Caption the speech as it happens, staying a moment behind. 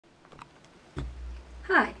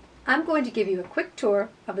Hi, I'm going to give you a quick tour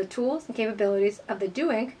of the tools and capabilities of the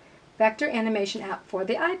DoInk Vector Animation app for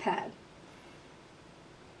the iPad.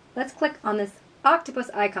 Let's click on this octopus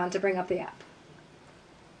icon to bring up the app.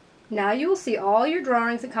 Now you will see all your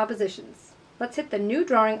drawings and compositions. Let's hit the new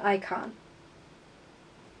drawing icon.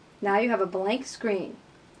 Now you have a blank screen.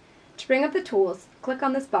 To bring up the tools, click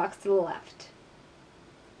on this box to the left.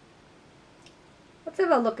 Let's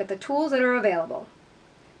have a look at the tools that are available.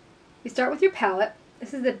 You start with your palette.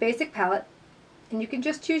 This is the basic palette, and you can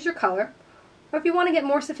just choose your color, or if you want to get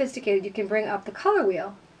more sophisticated, you can bring up the color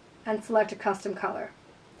wheel and select a custom color,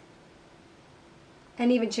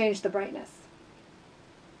 and even change the brightness.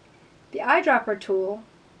 The eyedropper tool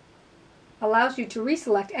allows you to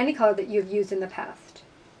reselect any color that you've used in the past.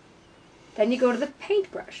 Then you go to the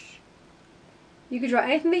paintbrush. You can draw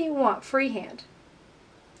anything that you want freehand.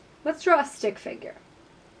 Let's draw a stick figure.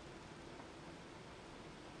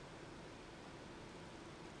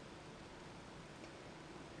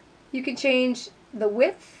 You can change the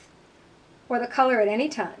width or the color at any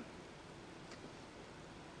time.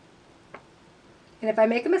 And if I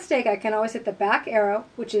make a mistake, I can always hit the back arrow,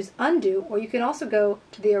 which is undo, or you can also go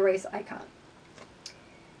to the erase icon.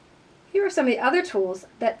 Here are some of the other tools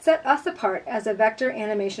that set us apart as a vector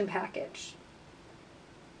animation package.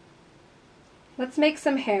 Let's make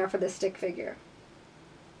some hair for the stick figure.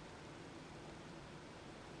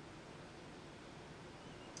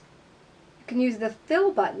 You can use the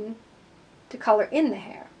fill button to color in the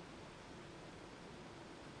hair.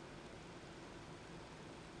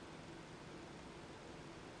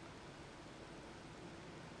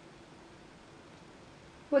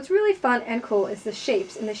 What's really fun and cool is the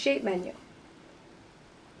shapes in the shape menu.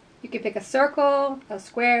 You can pick a circle, a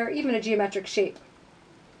square, even a geometric shape.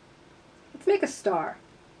 Let's make a star.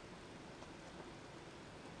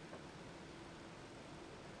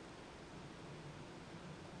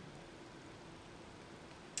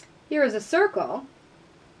 Here is a circle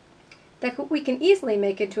that we can easily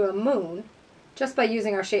make into a moon just by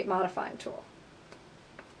using our shape modifying tool.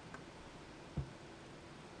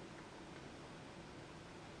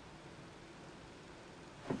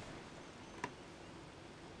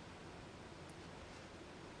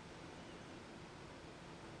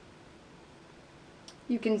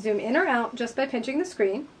 You can zoom in or out just by pinching the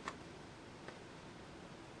screen.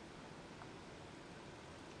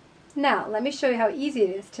 Now, let me show you how easy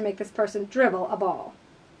it is to make this person dribble a ball.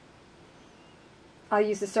 I'll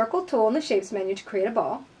use the circle tool in the Shapes menu to create a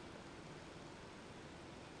ball.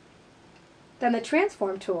 Then the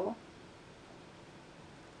Transform tool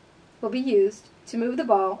will be used to move the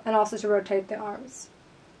ball and also to rotate the arms.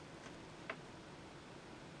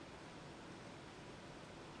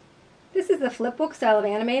 This is the flipbook style of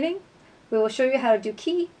animating. We will show you how to do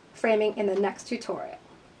keyframing in the next tutorial.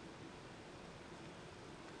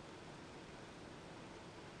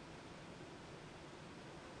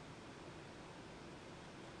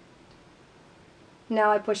 Now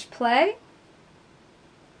I push play,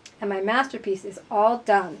 and my masterpiece is all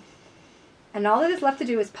done. And all that is left to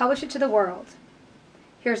do is publish it to the world.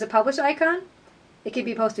 Here's the publish icon. It can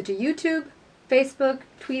be posted to YouTube, Facebook,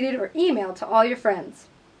 tweeted, or emailed to all your friends.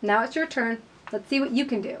 Now it's your turn. Let's see what you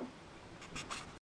can do.